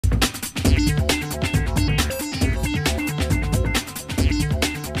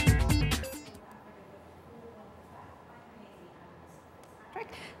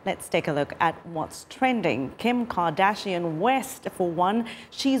Let's take a look at what's trending. Kim Kardashian West, for one,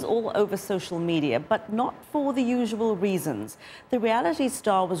 she's all over social media, but not for the usual reasons. The reality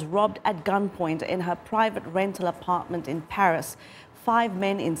star was robbed at gunpoint in her private rental apartment in Paris. 5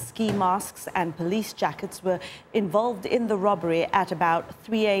 men in ski masks and police jackets were involved in the robbery at about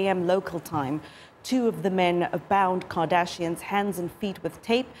 3 a.m. local time. 2 of the men bound Kardashian's hands and feet with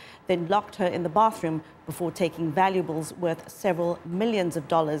tape, then locked her in the bathroom before taking valuables worth several millions of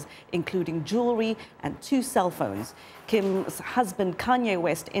dollars, including jewelry and 2 cell phones. Kim's husband, Kanye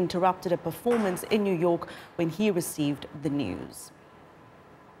West, interrupted a performance in New York when he received the news.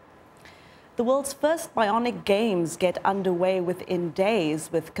 The world's first bionic games get underway within days,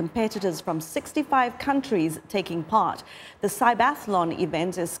 with competitors from 65 countries taking part. The Cybathlon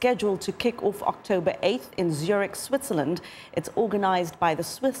event is scheduled to kick off October 8th in Zurich, Switzerland. It's organized by the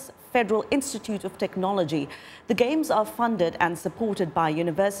Swiss Federal Institute of Technology. The games are funded and supported by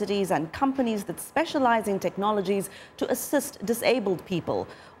universities and companies that specialize in technologies to assist disabled people.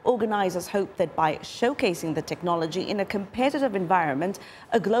 Organizers hope that by showcasing the technology in a competitive environment,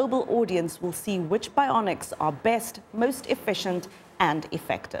 a global audience will see which bionics are best, most efficient and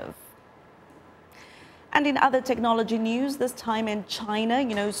effective. And in other technology news, this time in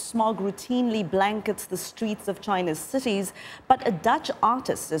China, smog routinely blankets the streets of China's cities, but a Dutch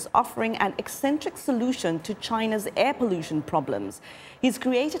artist is offering an eccentric solution to China's air pollution problems. He's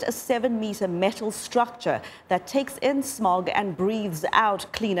created a 7-meter metal structure that takes in smog and breathes out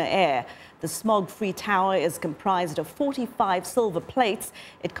cleaner air. The smog-free tower is comprised of 45 silver plates.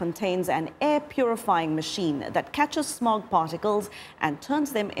 It contains an air-purifying machine that catches smog particles and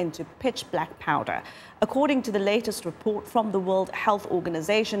turns them into pitch-black powder. According to the latest report from the World Health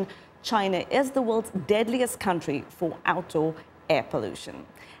Organization, China is the world's deadliest country for outdoor air pollution.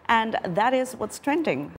 And that is what's trending.